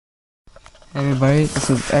Hey everybody, this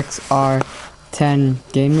is XR10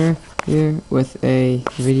 Gamer here with a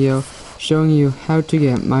video showing you how to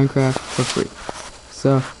get Minecraft for free.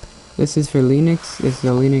 So this is for Linux. This is a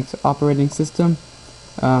Linux operating system.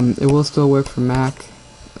 It will still work for Mac.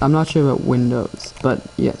 I'm not sure about Windows, but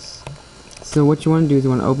yes. So what you want to do is you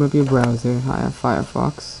want to open up your browser. I have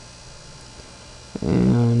Firefox,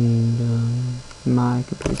 and my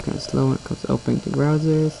computer's kind of slow when it comes to opening the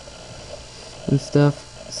browsers and stuff.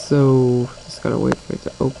 So just gotta wait for it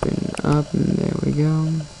to open up, and there we go.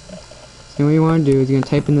 So what you want to do is you're gonna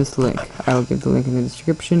type in this link. I will give the link in the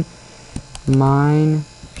description.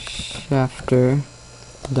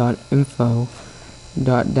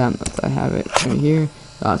 mineshafter.info.downloads. I have it right here.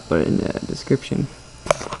 I'll just put it in the description.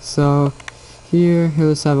 So here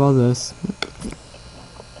let's have all this.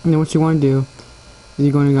 And then what you want to do is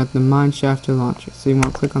you're going to get the MINESHAFTER launcher. So you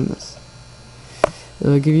want to click on this.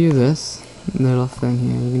 It'll give you this little thing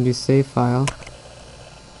here. You can do save file.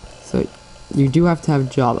 So you do have to have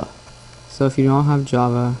Java. So if you don't have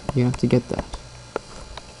Java, you have to get that.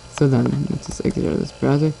 So then let's just exit out of this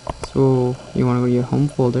browser. So you want to go to your home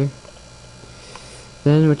folder.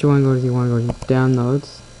 Then what you want to go to is you want to go to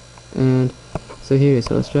downloads. And so here it is.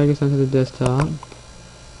 So let's drag this onto the desktop.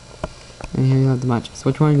 And here you have the matches. So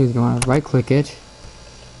what you want to do is you want to right click it.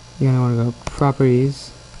 You're going to want to go properties.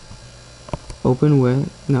 Open with,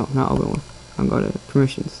 no, not open with. I'm going to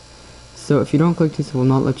permissions. So if you don't click this, it will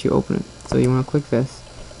not let you open it. So you want to click this,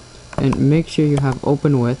 and make sure you have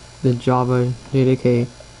open with the Java JDK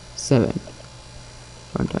 7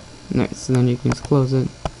 runtime. Alright, so then you can just close it.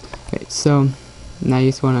 Okay, so now you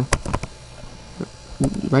just want to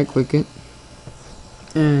right click it,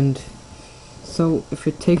 and so if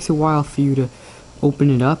it takes a while for you to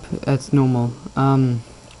open it up, that's normal.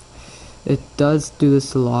 It does do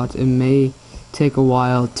this a lot. It may take a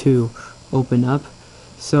while to open up,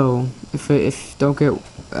 so if don't get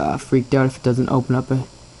freaked out if it doesn't open up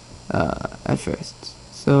at first.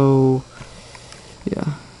 So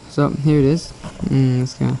yeah, so here it is.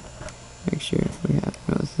 Let's gonna make sure we have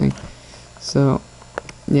another thing. So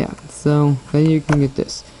yeah, so then you can get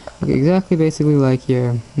this. Okay, exactly, basically like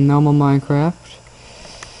your normal Minecraft.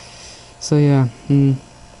 So yeah,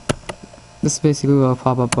 this is basically what will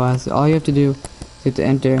pop up as. All you have to do is you have to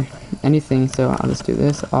enter anything. So I'll just do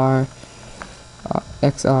this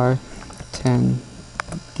XR10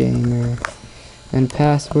 Gamer, and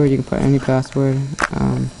password. You can put any password.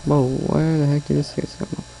 Whoa, where the heck did this get so?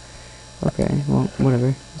 Okay, well,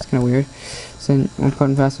 whatever. It's kind of weird. So one put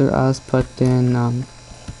in password. I'll just put in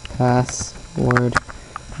password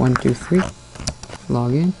 123.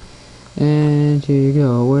 Log in, and here you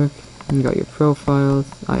go. Work. You got your profiles.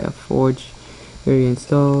 I have Forge already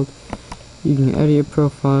installed. You can edit your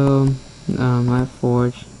profile. I have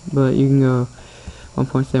Forge, but you can go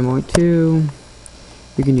 1.7.2.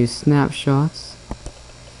 You can use snapshots.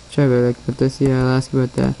 Try to like put this. Yeah, I'll ask you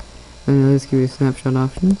about that. And I'll just give you snapshot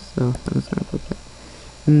options. So I'm just gonna put that.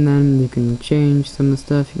 And then you can change some of the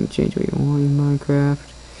stuff. You can change what you want in Minecraft.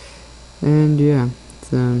 And yeah,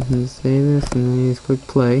 so you save this, and then you just click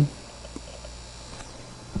play.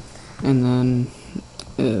 And then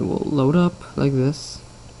it will load up like this.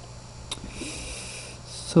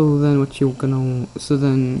 So then what you're gonna, so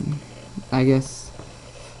then I guess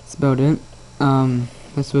that's about it.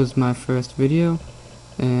 This was my first video,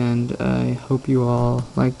 and I hope you all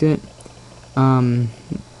liked it.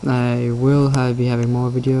 I will be having more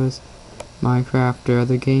videos, Minecraft or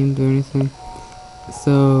other games or anything.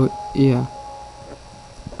 So yeah,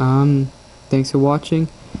 thanks for watching,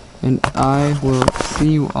 and I will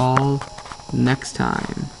see you all next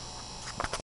time.